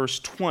back to verse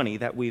 20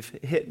 that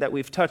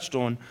we've touched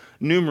on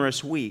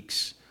numerous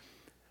weeks.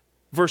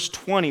 Verse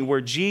 20, where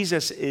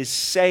Jesus is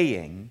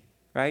saying,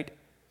 right,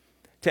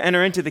 to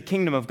enter into the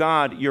kingdom of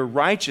God, your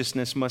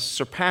righteousness must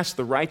surpass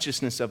the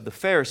righteousness of the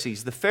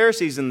Pharisees. The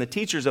Pharisees and the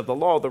teachers of the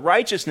law, the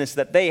righteousness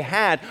that they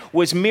had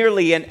was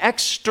merely an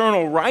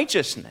external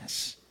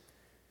righteousness.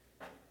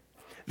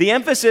 The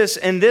emphasis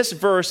in this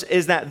verse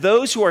is that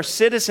those who are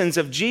citizens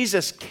of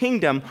Jesus'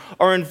 kingdom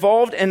are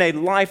involved in a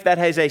life that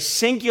has a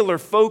singular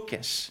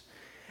focus.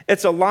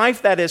 It's a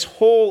life that is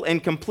whole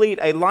and complete,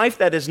 a life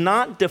that is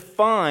not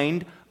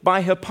defined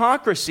by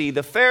hypocrisy.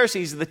 The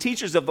Pharisees, the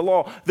teachers of the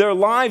law, their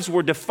lives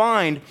were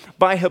defined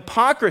by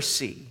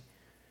hypocrisy.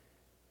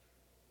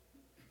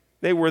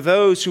 They were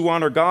those who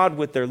honor God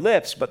with their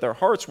lips, but their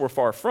hearts were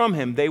far from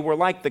Him. They were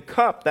like the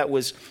cup that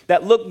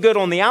looked good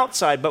on the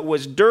outside, but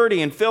was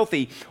dirty and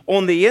filthy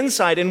on the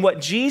inside. And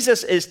what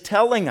Jesus is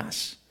telling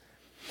us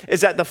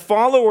is that the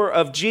follower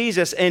of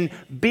Jesus, in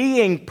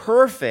being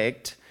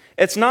perfect,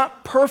 it's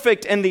not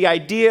perfect in the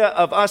idea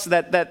of us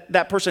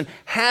that person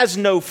has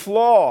no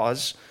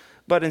flaws,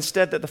 but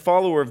instead that the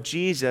follower of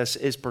Jesus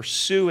is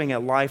pursuing a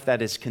life that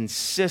is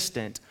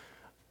consistent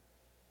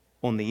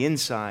on the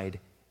inside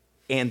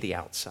and the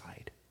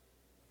outside.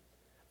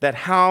 That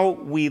how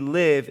we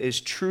live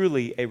is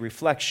truly a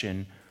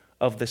reflection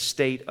of the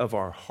state of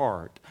our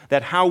heart.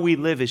 That how we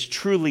live is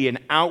truly an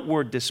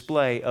outward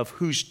display of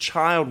whose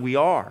child we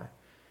are.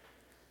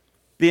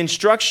 The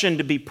instruction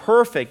to be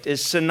perfect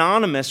is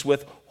synonymous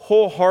with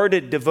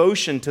wholehearted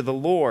devotion to the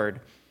Lord.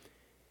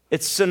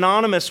 It's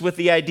synonymous with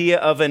the idea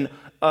of an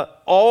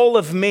all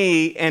of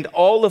me and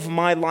all of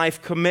my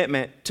life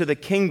commitment to the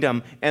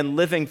kingdom and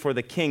living for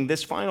the King.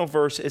 This final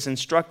verse is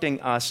instructing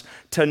us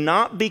to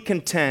not be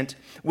content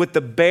with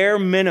the bare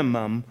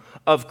minimum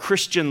of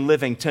Christian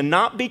living, to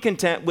not be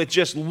content with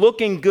just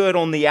looking good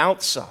on the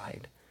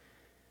outside.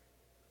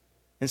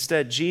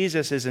 Instead,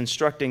 Jesus is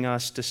instructing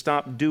us to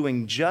stop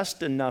doing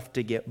just enough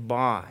to get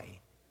by.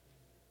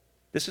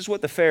 This is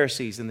what the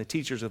Pharisees and the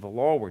teachers of the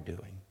law were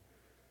doing.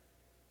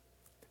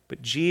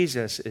 But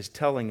Jesus is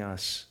telling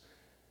us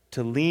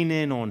to lean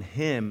in on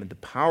Him, the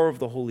power of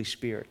the Holy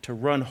Spirit, to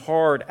run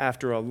hard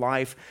after a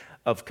life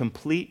of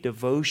complete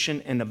devotion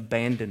and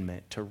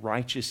abandonment to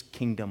righteous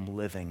kingdom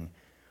living,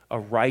 a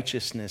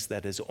righteousness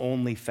that is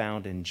only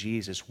found in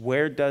Jesus.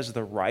 Where does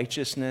the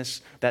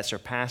righteousness that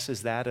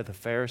surpasses that of the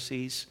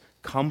Pharisees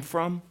come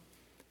from?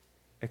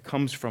 It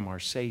comes from our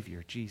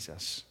Savior,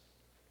 Jesus.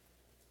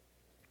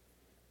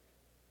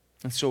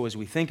 And so as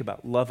we think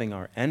about loving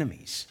our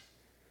enemies,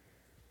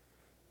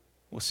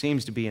 what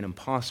seems to be an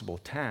impossible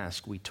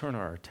task, we turn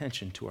our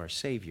attention to our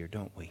Savior,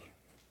 don't we?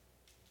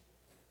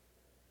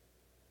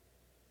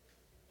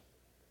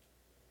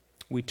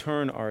 We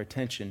turn our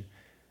attention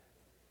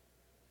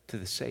to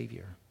the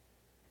Savior.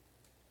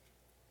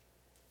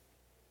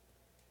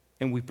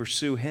 And we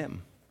pursue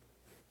Him.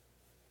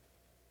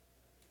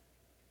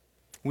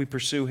 We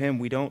pursue Him.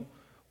 We don't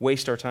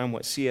waste our time.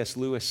 What C.S.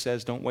 Lewis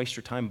says, don't waste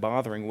your time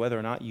bothering whether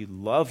or not you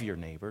love your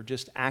neighbor.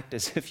 Just act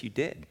as if you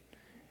did.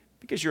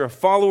 Because you're a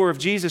follower of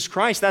Jesus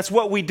Christ. That's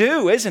what we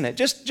do, isn't it?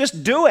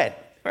 Just do it.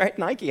 Right?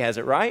 Nike has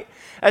it, right?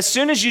 As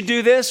soon as you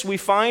do this, we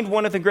find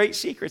one of the great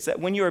secrets that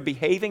when you are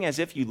behaving as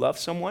if you love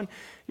someone,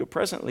 you'll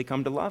presently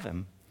come to love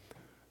him.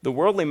 The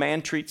worldly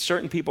man treats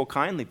certain people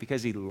kindly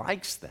because he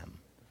likes them.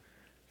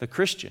 The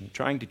Christian,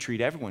 trying to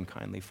treat everyone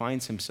kindly,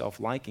 finds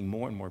himself liking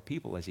more and more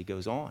people as he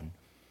goes on,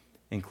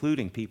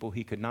 including people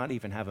he could not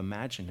even have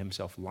imagined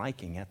himself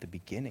liking at the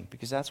beginning,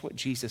 because that's what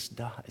Jesus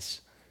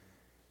does.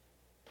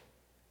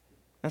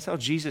 That's how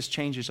Jesus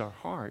changes our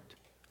heart.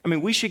 I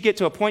mean, we should get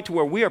to a point to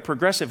where we are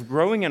progressive,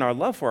 growing in our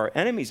love for our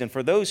enemies and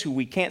for those who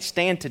we can't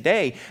stand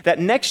today, that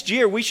next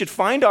year we should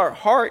find our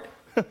heart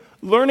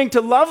learning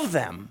to love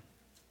them,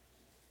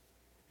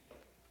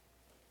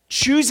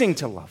 choosing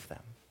to love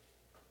them.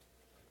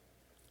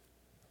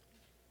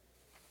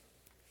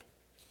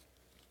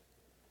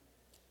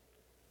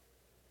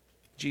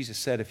 Jesus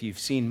said, if you've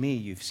seen me,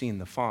 you've seen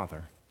the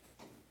Father.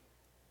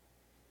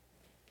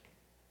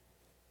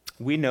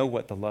 We know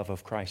what the love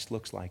of Christ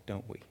looks like,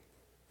 don't we?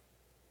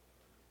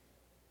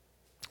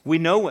 We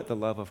know what the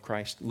love of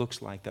Christ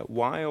looks like, that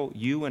while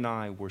you and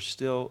I were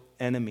still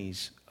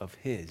enemies of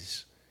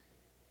His,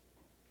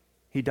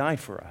 He died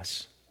for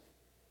us.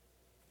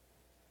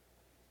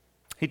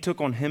 He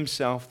took on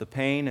Himself the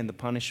pain and the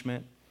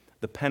punishment,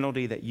 the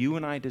penalty that you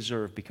and I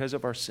deserve because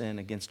of our sin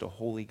against a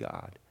holy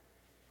God.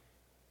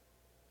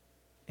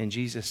 And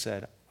Jesus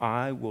said,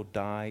 I will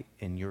die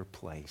in your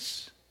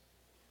place.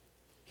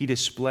 He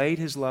displayed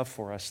His love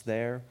for us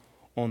there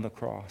on the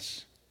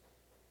cross.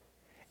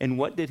 And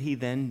what did He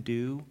then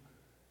do?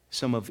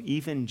 Some of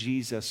even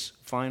Jesus'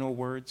 final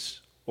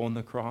words on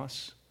the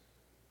cross.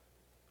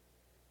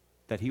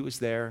 That He was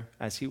there,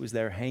 as He was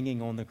there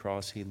hanging on the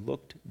cross, He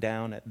looked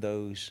down at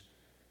those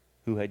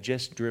who had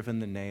just driven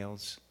the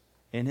nails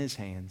in His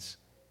hands,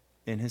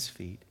 in His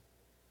feet.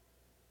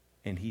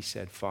 And He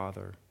said,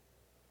 Father,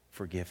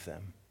 forgive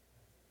them.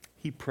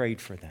 He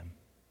prayed for them.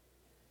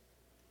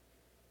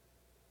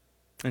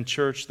 And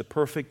church, the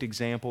perfect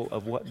example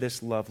of what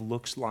this love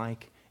looks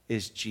like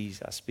is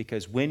Jesus.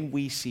 Because when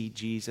we see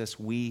Jesus,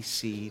 we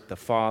see the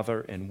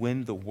Father. And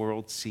when the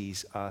world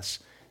sees us,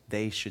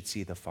 they should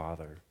see the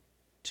Father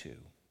too.